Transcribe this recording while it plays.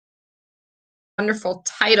wonderful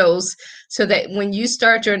titles so that when you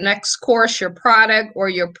start your next course, your product, or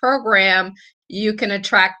your program, you can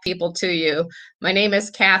attract people to you. My name is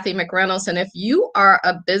Kathy McReynolds, and if you are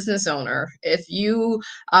a business owner, if you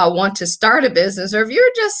want to start a business, or if you're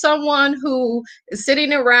just someone who is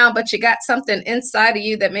sitting around but you got something inside of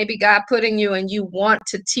you that maybe God put in you and you want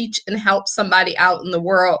to teach and help somebody out in the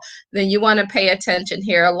world, then you want to pay attention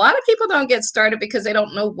here. A lot of people don't get started because they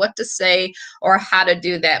don't know what to say or how to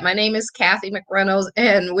do that. My name is Kathy McReynolds,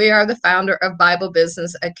 and we are the founder of Bible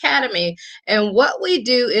Business Academy. And what we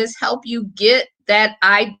do is help you get that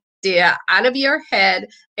idea out of your head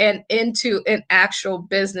and into an actual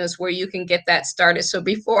business where you can get that started. So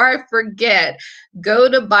before I forget, go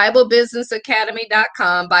to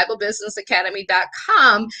BibleBusinessAcademy.com,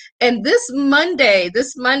 BibleBusinessAcademy.com. And this Monday,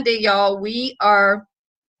 y'all, we are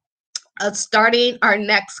starting our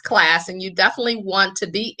next class, and you definitely want to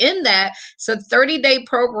be in that. It's a 30-day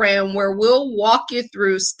program where we'll walk you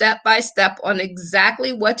through step by step on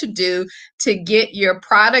exactly what to do to get your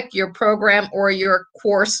product, your program, or your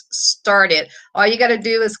course started. All you got to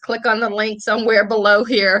do is click on the link somewhere below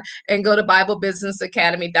here and go to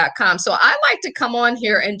BibleBusinessAcademy.com. So I like to come on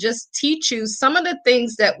here and just teach you some of the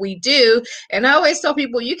things that we do. And I always tell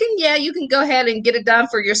people, you can go ahead and get it done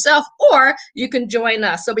for yourself, or you can join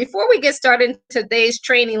us. So before we get started in today's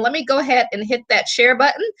training, let me go ahead and hit that share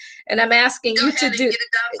button. And I'm asking you to do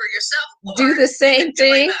the same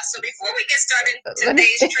thing. So before we get started in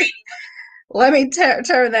today's training, let me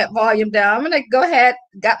turn that volume down. I'm going to go ahead,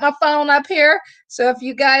 got my phone up here. So if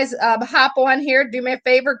you guys hop on here, do me a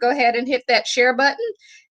favor, go ahead and hit that share button.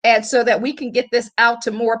 And so that we can get this out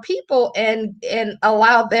to more people and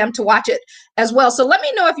allow them to watch it as well. So let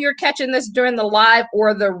me know if you're catching this during the live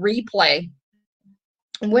or the replay.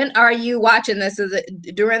 When are you watching this? Is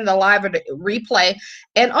it during the live or the replay?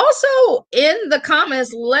 And also in the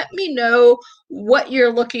comments, let me know what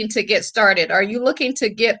you're looking to get started. Are you looking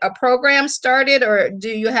to get a program started, or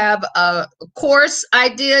do you have a course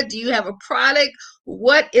idea? Do you have a product?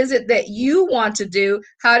 What is it that you want to do?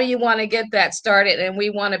 How do you want to get that started? And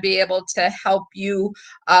we want to be able to help you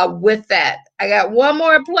with that. I got one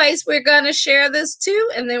more place we're going to share this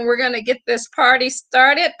to, and then we're going to get this party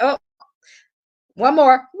started. Oh, one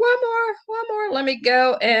more. Let me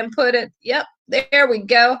go and put it. Yep, there we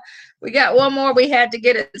go. We got one more we had to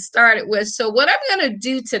get it started with. So what I'm going to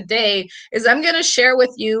do today is I'm going to share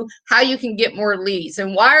with you how you can get more leads.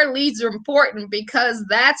 And why are leads are important? Because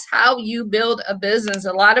that's how you build a business.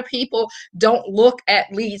 A lot of people don't look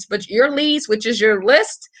at leads, but your leads, which is your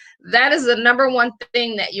list, that is the number one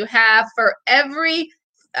thing that you have. For every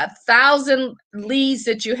 1,000 leads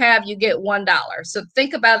that you have, you get $1. So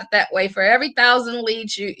think about it that way. For every 1,000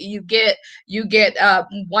 leads you get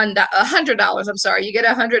 $100. I'm sorry, you get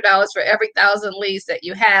 $100 for every 1,000 leads that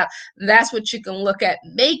you have. That's what you can look at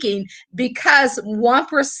making, because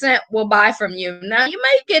 1% will buy from you. Now you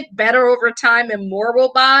may get better over time and more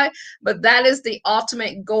will buy, but that is the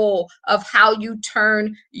ultimate goal of how you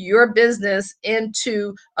turn your business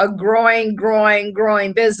into a growing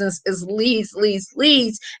business, is leads.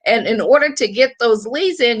 And in order to get those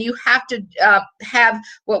leads in, you have to have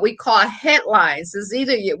what we call headlines. Is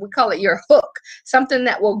either we call it your hook, something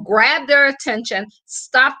that will grab their attention,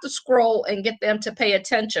 stop the scroll, and get them to pay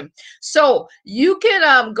attention. So you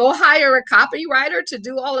can go hire a copywriter to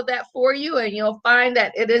do all of that for you, and you'll find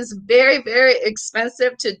that it is very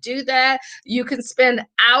expensive to do that. You can spend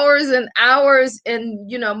hours and hours and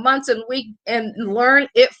months and weeks and learn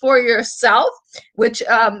it for yourself, which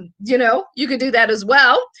you could do that as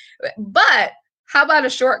well. But how about a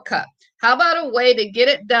shortcut? How about a way to get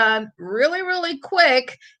it done really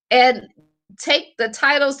quick and take the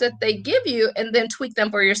titles that they give you and then tweak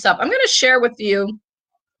them for yourself? I'm going to share with you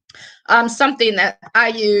something that I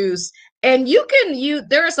use. And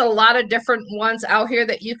there's a lot of different ones out here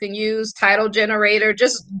that you can use. Title generator,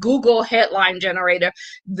 just Google headline generator.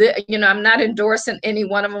 I'm not endorsing any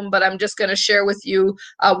one of them, but I'm just going to share with you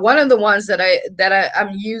one of the ones that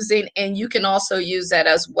I'm using, and you can also use that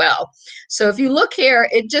as well. So if you look here,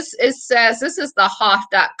 it says this is the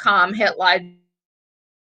Hoff.com headline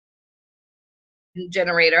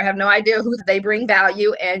generator. I have no idea who they bring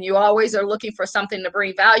value, and you always are looking for something to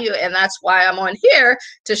bring value, and that's why I'm on here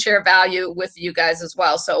to share value with you guys as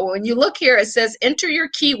well. So when you look here, it says enter your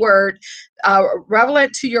keyword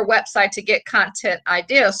relevant to your website to get content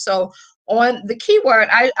ideas. So on the keyword,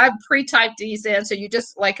 I pre-typed these in. So you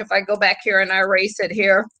just, like, if I go back here and I erase it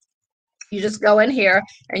here, You just go in here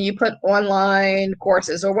and you put online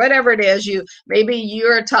courses or whatever it is. Maybe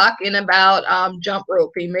you're talking about jump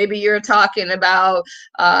roping. Maybe you're talking about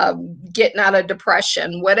getting out of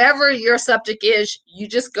depression. Whatever your subject is, you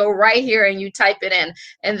just go right here and you type it in.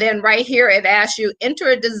 And then right here it asks you enter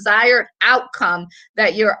a desired outcome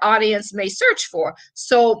that your audience may search for.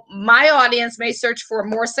 So my audience may search for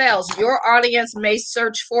more sales. Your audience may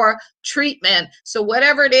search for treatment. So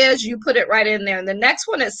whatever it is, you put it right in there. And the next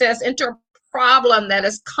one, it says enter problem that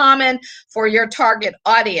is common for your target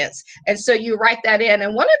audience. And so you write that in.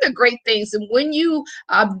 And one of the great things, and when you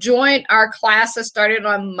join our class that started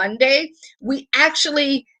on Monday, we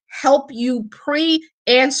actually help you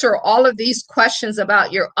pre-answer all of these questions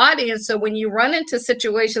about your audience. So when you run into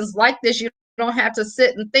situations like this, you don't have to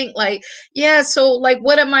sit and think like, yeah, so like,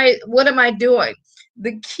 what am I doing?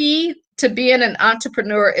 The key to being an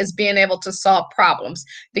entrepreneur is being able to solve problems.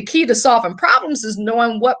 The key to solving problems is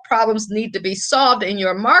knowing what problems need to be solved in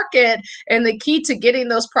your market. And the key to getting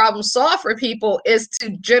those problems solved for people is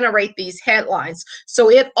to generate these headlines.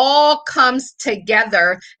 So it all comes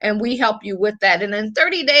together and we help you with that. And in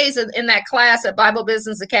 30 days in that class at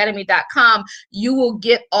BibleBusinessAcademy.com, you will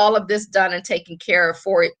get all of this done and taken care of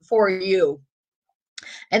for you.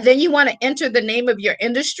 And then you want to enter the name of your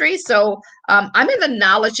industry. So I'm in the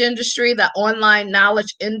knowledge industry, the online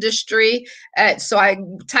knowledge industry. So I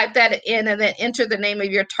type that in and then enter the name of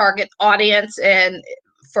your target audience. And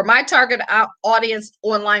for my target audience,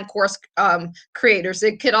 online course creators.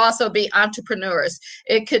 It could also be entrepreneurs.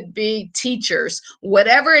 It could be teachers.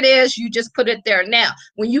 Whatever it is, you just put it there. Now,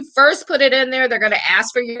 when you first put it in there, they're going to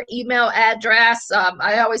ask for your email address.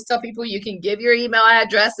 I always tell people you can give your email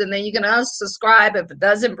address and then you can unsubscribe if it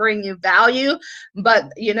doesn't bring you value.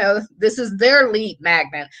 But, you know, this is their lead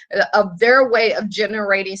magnet of their way of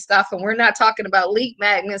generating stuff. And we're not talking about lead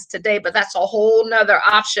magnets today, but that's a whole nother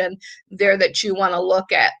option there that you want to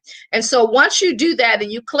look at. And so once you do that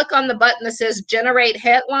and you click on the button that says generate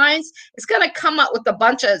headlines, it's going to come up with a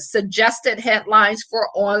bunch of suggested headlines for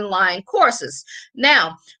online courses.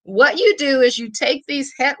 Now, what you do is you take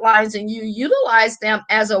these headlines and you utilize them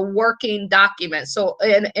as a working document. So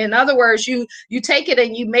in other words, you take it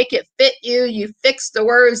and you make it fit you fix the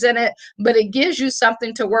words in it, but it gives you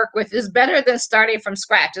something to work with. It's better than starting from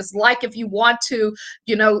scratch. It's like if you want to,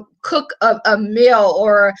 you know, cook a meal,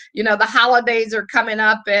 or, you know, the holidays are coming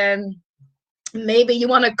up and maybe you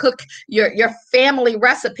want to cook your family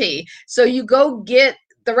recipe. So you go get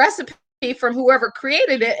the recipe from whoever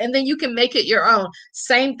created it, and then you can make it your own.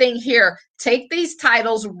 Same thing here. Take these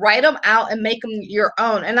titles, write them out, and make them your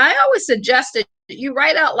own. And I always suggest that you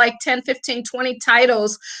write out like 10, 15, 20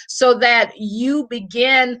 titles so that you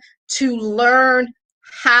begin to learn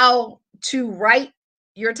how to write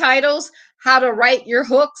your titles, how to write your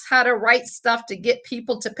hooks, how to write stuff to get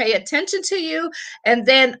people to pay attention to you. And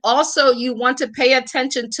then also you want to pay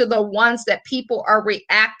attention to the ones that people are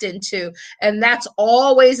reacting to. And that's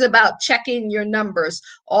always about checking your numbers.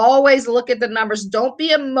 Always look at the numbers. Don't be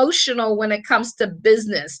emotional when it comes to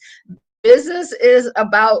business. Business is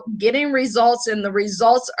about getting results, and the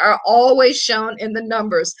results are always shown in the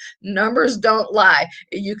numbers. Numbers don't lie.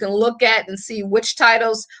 You can look at and see which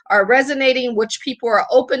titles are resonating, which people are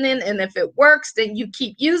opening, and if it works, then you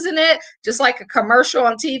keep using it. Just like a commercial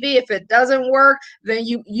on TV, if it doesn't work, then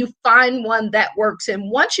you find one that works.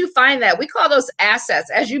 And once you find that, we call those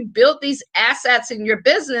assets. As you build these assets in your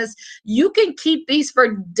business, you can keep these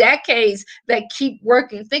for decades that keep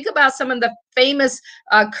working. Think about some of the famous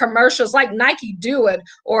commercials like Nike Do It,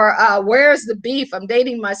 or Where's the Beef? I'm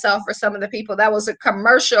dating myself for some of the people. That was a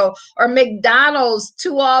commercial. Or McDonald's,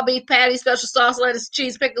 2 all beef patties, special sauce, lettuce,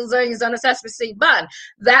 cheese, pickles, onions on a sesame seed bun.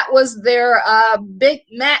 That was their Big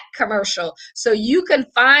Mac commercial. So you can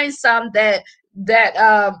find some that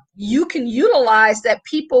you can utilize that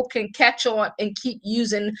people can catch on and keep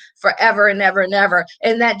using forever and ever and ever.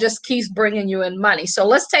 And that just keeps bringing you in money. So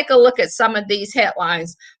let's take a look at some of these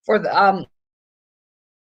headlines for the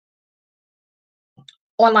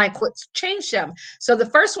online course. Change them. So the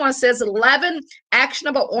first one says 11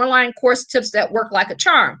 actionable online course tips that work like a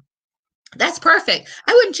charm. That's perfect.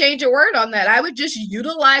 I wouldn't change a word on that. I would just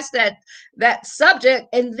utilize that subject,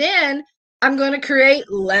 and then I'm going to create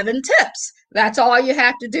 11 tips. That's all you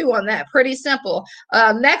have to do on that. Pretty simple.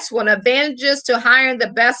 Next one, advantages to hiring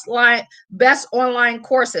the best online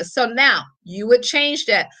courses. So now you would change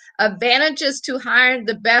that. Advantages to hiring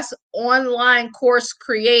the best online course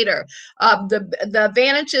creator. The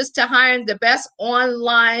advantages to hiring the best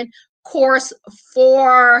online course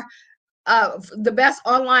for the best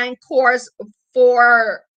online course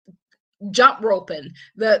for jump roping,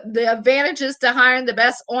 the advantages to hiring the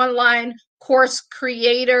best online course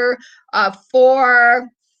creator for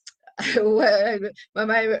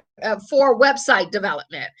for website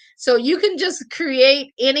development. So you can just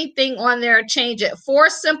create anything on there, change it. 4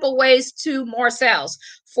 simple ways to more sales.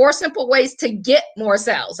 4 simple ways to get more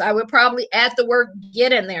sales. I would probably add the word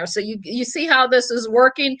get in there. So you see how this is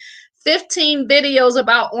working. 15 videos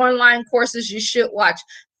about online courses you should watch.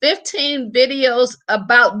 15 videos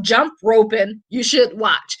about jump roping you should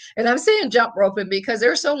watch. And I'm saying jump roping because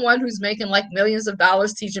there's someone who's making like millions of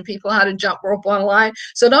dollars teaching people how to jump rope online.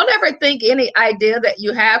 So don't ever think any idea that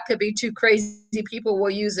you have could be too crazy. People will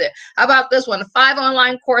use it. How about this one? 5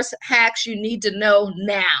 online course hacks you need to know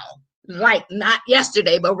now. Like not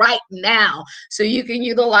yesterday, but right now. So you can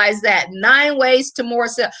utilize that. 9 ways to more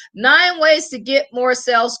sales. 9 ways to get more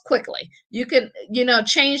sales quickly. You can,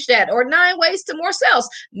 change that. Or 9 ways to more sales.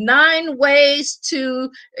 9 ways to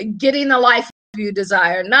getting the life you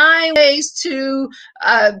desire. 9 ways to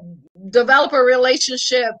develop a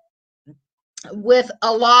relationship with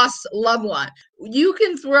a lost loved one. You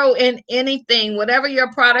can throw in anything, whatever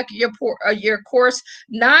your product, your course.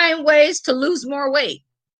 9 ways to lose more weight.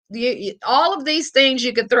 All of these things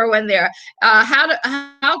you could throw in there. How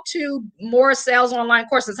to more sales online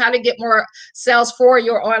courses, how to get more sales for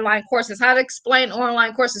your online courses, how to explain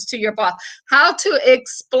online courses to your boss, how to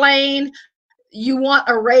explain you want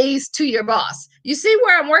a raise to your boss. You see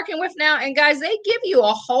where I'm working with now? And guys, they give you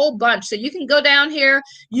a whole bunch. So you can go down here,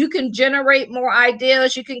 you can generate more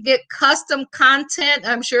ideas, you can get custom content.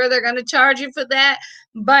 I'm sure they're going to charge you for that.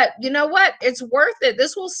 But you know what? It's worth it.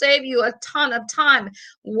 This will save you a ton of time.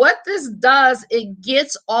 What this does, it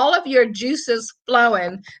gets all of your juices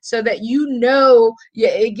flowing so that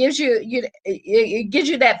it gives you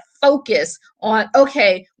that focus on,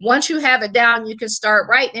 okay, once you have it down, you can start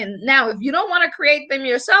writing. Now, if you don't want to create them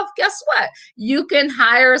yourself, guess what? You can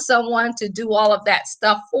hire someone to do all of that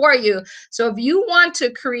stuff for you. So if you want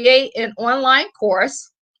to create an online course,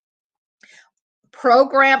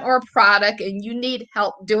 program, or product, and you need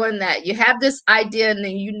help doing that, you have this idea and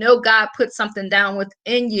then God put something down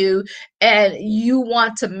within you and you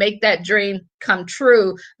want to make that dream come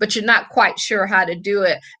true, but you're not quite sure how to do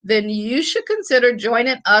it, then you should consider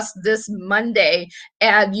joining us this Monday.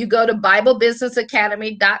 And you go to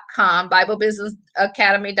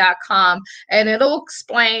BibleBusinessAcademy.com, and it'll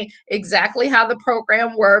explain exactly how the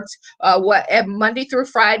program works. Monday through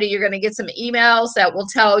Friday, you're going to get some emails that will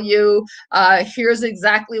tell you, here's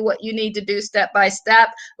exactly what you need to do step by step.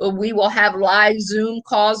 We will have live Zoom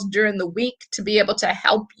calls during the week to be able to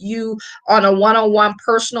help you on a one-on-one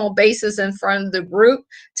personal basis in front of the group,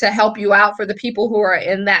 to help you out for the people who are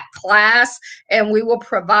in that class. And we will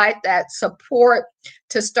provide that support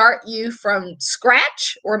to start you from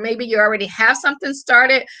scratch, or maybe you already have something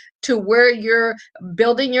started, to where you're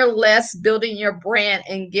building your list, building your brand,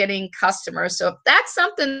 and getting customers. So if that's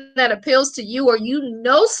something that appeals to you, or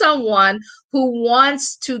someone who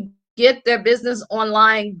wants to get their business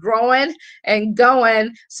online growing and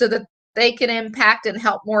going so that they can impact and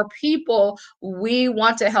help more people, we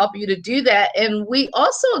want to help you to do that. And we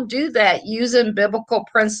also do that using biblical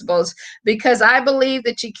principles, because I believe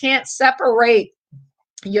that you can't separate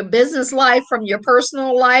your business life from your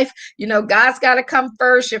personal life. God's got to come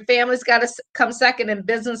first, your family's got to come second, and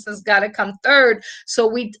business has got to come third. So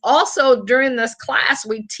we also, during this class,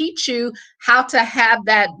 we teach you how to have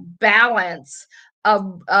that balance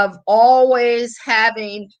of always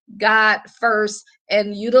having God first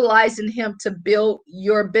and utilizing him to build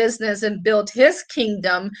your business and build his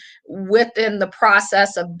kingdom within the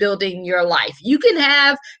process of building your life. You can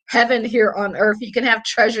have heaven here on earth. You can have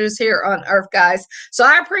treasures here on earth, guys. So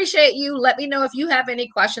I appreciate you. Let me know if you have any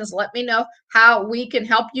questions. Let me know how we can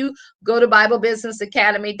help you. Go to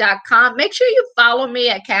BibleBusinessAcademy.com. Make sure you follow me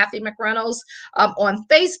at Kathy McReynolds on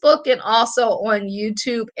Facebook, and also on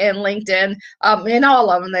YouTube and LinkedIn. And all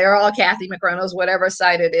of them, they're all Kathy McReynolds, whatever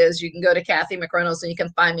site it is. You can go to Kathy McReynolds and you can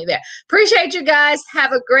find me there. Appreciate you guys.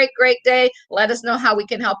 Have a great, great day. Let us know how we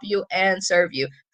can help you and serve you.